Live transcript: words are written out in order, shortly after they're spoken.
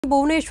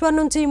భువనేశ్వర్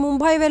నుంచి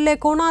ముంబై వెళ్లే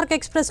కోనార్క్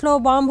ఎక్స్‌ప్రెస్ లో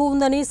బాంబు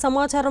ఉందని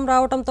సమాచారం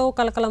రావడంతో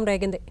కలకలం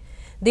రేగింది.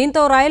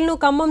 దీంతో రైలును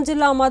ఖమ్మం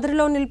జిల్లా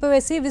మధురలో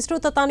నిలిపివేసి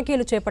విస్తృత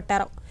తనిఖీలు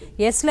చేపట్టారు.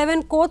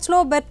 S11 కోచ్‌లో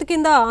బెర్త్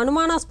కింద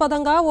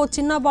అనుమానాస్పదంగా ఓ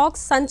చిన్న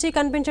బాక్స్ సంచి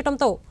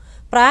కనిపించడంతో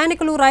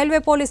ప్రయాణికులు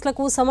రైల్వే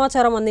పోలీసులకు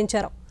సమాచారం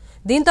అందించారు.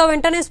 దీంతో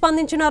వెంటనే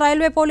స్పందించిన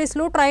రైల్వే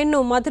పోలీసులు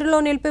ట్రైన్ను మధురలో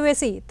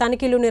నిలిపివేసి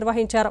తనిఖీలు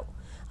నిర్వహించారు.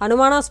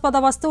 అనుమానాస్పద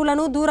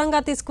వస్తువులను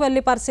దూరంగా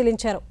తీసుకువెళ్లి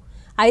పరిశీలించారు.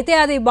 అయితే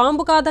అది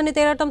బాంబు కాదని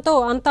తేలటంతో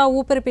అంతా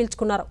ఊపిరి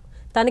పీల్చుకున్నారు.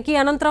 తనిఖీ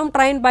అనంతరం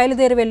ట్రైన్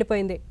బయలుదేరి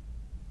వెళ్లిపోయింది.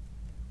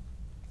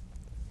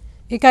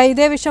 ఇక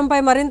ఇదే విషయంపై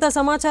మరింత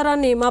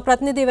సమాచారాన్ని మా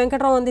ప్రతినిధి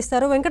వెంకటరావు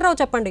అందిస్తారు. వెంకటరావు,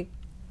 చెప్పండి.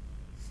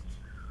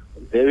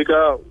 దేవిక,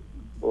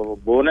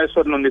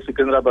 భువనేశ్వర్ నుండి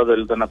సికింద్రాబాద్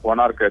వెళ్తున్న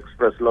కోనార్క్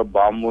ఎక్స్ప్రెస్ లో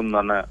బాంబు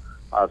ఉందన్న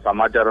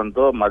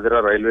సమాచారంతో మధుర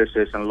రైల్వే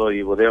స్టేషన్ లో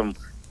ఈ ఉదయం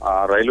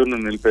రైలును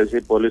నిలిపేసి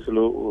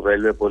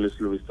రైల్వే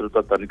పోలీసులు విస్తృత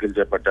తనిఖీలు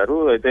చేపట్టారు.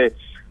 అయితే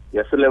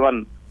S11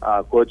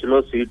 కోచ్ లో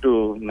సీటు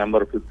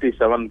నెంబర్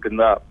 57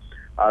 కింద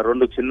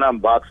రెండు చిన్న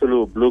బాక్సులు,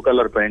 బ్లూ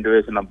కలర్ పెయింట్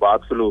వేసిన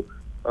బాక్సులు,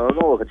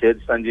 ఒక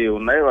చేతి సంచి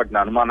ఉన్నాయి. వాటిని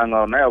అనుమానంగా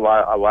ఉన్నాయి.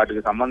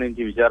 వాటికి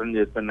సంబంధించి విచారణ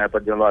చేస్తున్న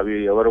నేపథ్యంలో అవి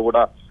ఎవరు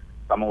కూడా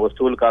తమ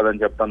వస్తువులు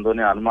కాదని చెప్పడంతో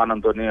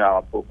అనుమానంతో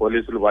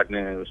పోలీసులు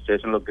వాటిని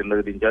స్టేషన్ లో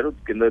కిందకి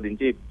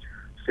దించి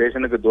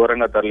స్టేషన్ కి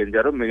దూరంగా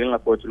తరలించారు. మిగిలిన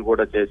కోచ్లు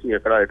కూడా చేసి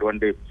ఎక్కడ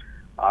ఎటువంటి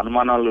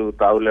అనుమానాలు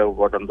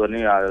తావులేకపోవడంతో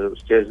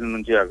స్టేషన్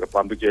నుంచి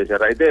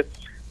పంపించేశారు. అయితే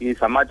ఈ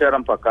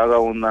సమాచారం పక్కాగా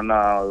ఉందన్న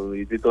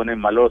ఇదితోనే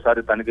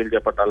మరోసారి తనిఖీలు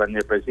చేపట్టాలని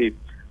చెప్పేసి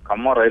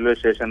ఖమ్మం రైల్వే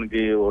స్టేషన్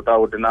కి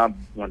ఒకటిన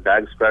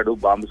డాగ్ స్క్వాడ్,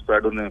 బాంబు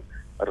స్క్వాడ్ ని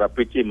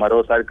రప్పించి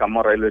మరోసారి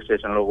ఖమ్మం రైల్వే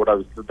స్టేషన్ లో కూడా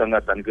విస్తృతంగా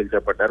తనిఖీలు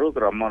చేపట్టారు.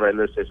 ఖమ్మం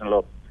రైల్వే స్టేషన్ లో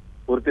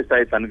పూర్తి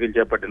స్థాయి తనిఖీలు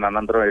చేపట్టిన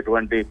అనంతరం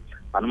ఎటువంటి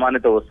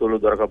అనుమానిత వస్తువులు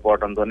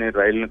దొరకపోవడంతో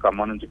రైలుని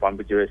ఖమ్మం నుంచి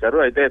పంపించి వేశారు.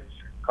 అయితే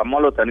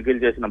ఖమ్మంలో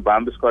తనిఖీలు చేసిన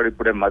బాంబు స్క్వాడ్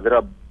ఇప్పుడే మధుర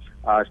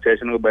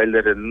స్టేషన్ కు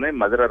బయలుదేరింది.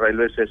 మధుర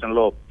రైల్వే స్టేషన్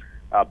లో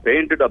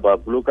పెయింట్ డబ్బా,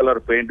 బ్లూ కలర్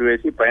పెయింట్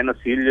వేసి పైన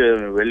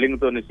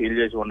వెల్డింగ్ తోని సీల్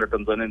చేసి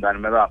ఉండటంతో దాని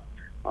మీద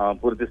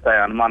పూర్తి స్థాయి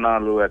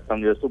అనుమానాలు వ్యక్తం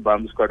చేస్తూ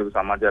బాంబు స్క్వాడ్ కు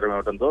సమాచారం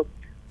ఇవ్వడంతో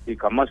ఈ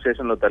ఖమ్మం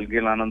స్టేషన్ లో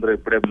తనిఖీల అనంతరం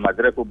ఇప్పుడే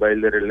మధురకు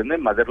బయలుదేరి వెళ్ళింది.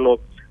 మధురలో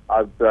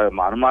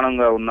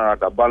అనుమానంగా ఉన్న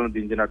డబ్బాలను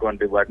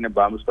దించినటువంటి వాటిని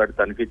బాంబు స్క్వాడ్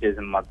తనిఖీ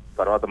చేసిన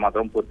తర్వాత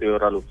మాత్రం పూర్తి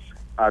వివరాలు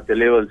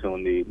తెలియవలసి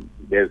ఉంది.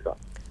 దేవిక,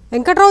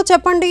 వెంకటరావు,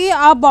 చెప్పండి.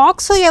 ఆ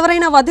బాక్స్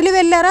ఎవరైనా వదిలి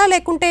వెళ్లారా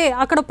లేకుంటే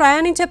అక్కడ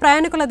ప్రయాణించే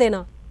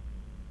ప్రయాణికులదేనా?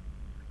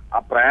 ఆ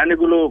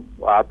ప్రయాణికులు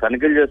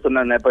తనిఖీలు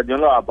చేస్తున్న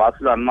నేపథ్యంలో ఆ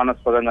బాక్సులు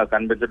అనుమానాస్పదంగా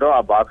కనిపించడం,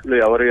 ఆ బాక్సులు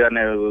ఎవరి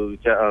అనే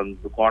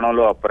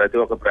కోణంలో ప్రతి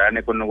ఒక్క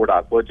ప్రయాణికులను కూడా,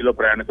 ఆ కోచ్ లో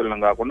ప్రయాణికులను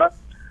కాకుండా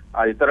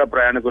ఆ ఇతర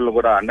ప్రయాణికులను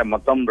కూడా, అంటే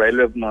మొత్తం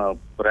రైల్వే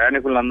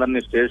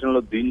ప్రయాణికులందరినీ స్టేషన్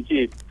లో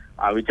దించి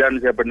ఆ విచారణ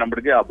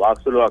చేపట్టినప్పటికీ ఆ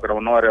బాక్సులు అక్కడ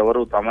ఉన్నవారు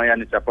ఎవరు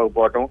తమయాన్ని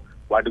చెప్పకపోవటం,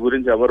 వాటి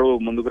గురించి ఎవరు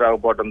ముందుకు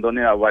రాకపోవడంతో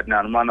వాటిని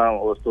అనుమాన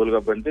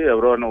వస్తువులుగా పెట్టి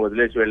ఎవరైనా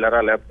వదిలేసి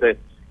వెళ్లారా, లేకపోతే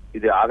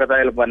ఇది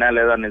ఆకతాయిల పనే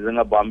లేదా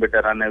నిజంగా బాంబు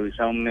పెట్టారా అనే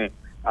విషయాన్ని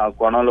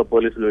కోణంలో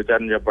పోలీసులు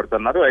విచారణ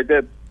చేపడుతున్నారు. అయితే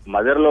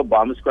మధురలో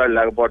బాంబు స్క్వాడ్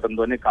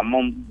లేకపోవడంతో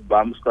ఖమ్మం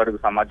బాంబు స్క్వాడ్ కు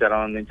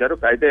సమాచారం అందించారు.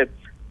 అయితే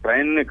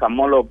ట్రైన్ ని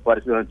ఖమ్మంలో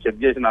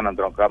చెక్ చేసిన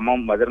అనంతరం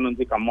మధుర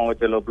నుంచి ఖమ్మం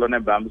వచ్చే లోపలనే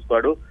bomb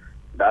squad,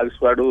 dog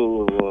squad,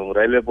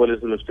 railway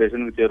పోలీసులు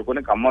స్టేషన్ కి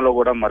చేరుకుని ఖమ్మంలో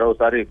కూడా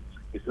మరోసారి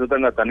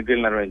విస్తృతంగా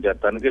తనిఖీలు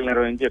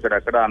నిర్వహించి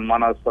ఇక్కడెక్కడ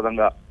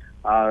అనుమానాస్పదంగా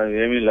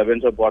ఏమీ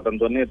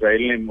లభించకపోవడంతో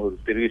రైలుని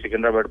తిరిగి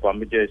సికింద్రాబాద్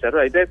పంపించేశారు.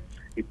 అయితే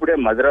ఇప్పుడే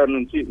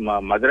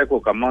మధురకు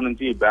ఖమ్మం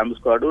నుంచి బాంబు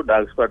స్క్వాడ్,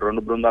 డాగ్ స్క్వాడ్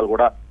రెండు బృందాలు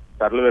కూడా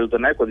తరలి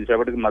వెళ్తున్నాయి.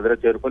 కొద్దిసేపటికి మధుర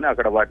చేరుకుని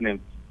అక్కడ వాటిని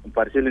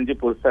పరిశీలించి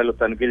పూర్తి స్థాయిలో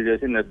తనిఖీలు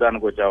చేసి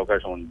నిర్ధారణకు వచ్చే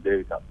అవకాశం ఉంది.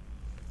 Devika.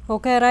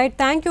 Okay, right.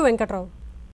 Thank you, Venkatarao.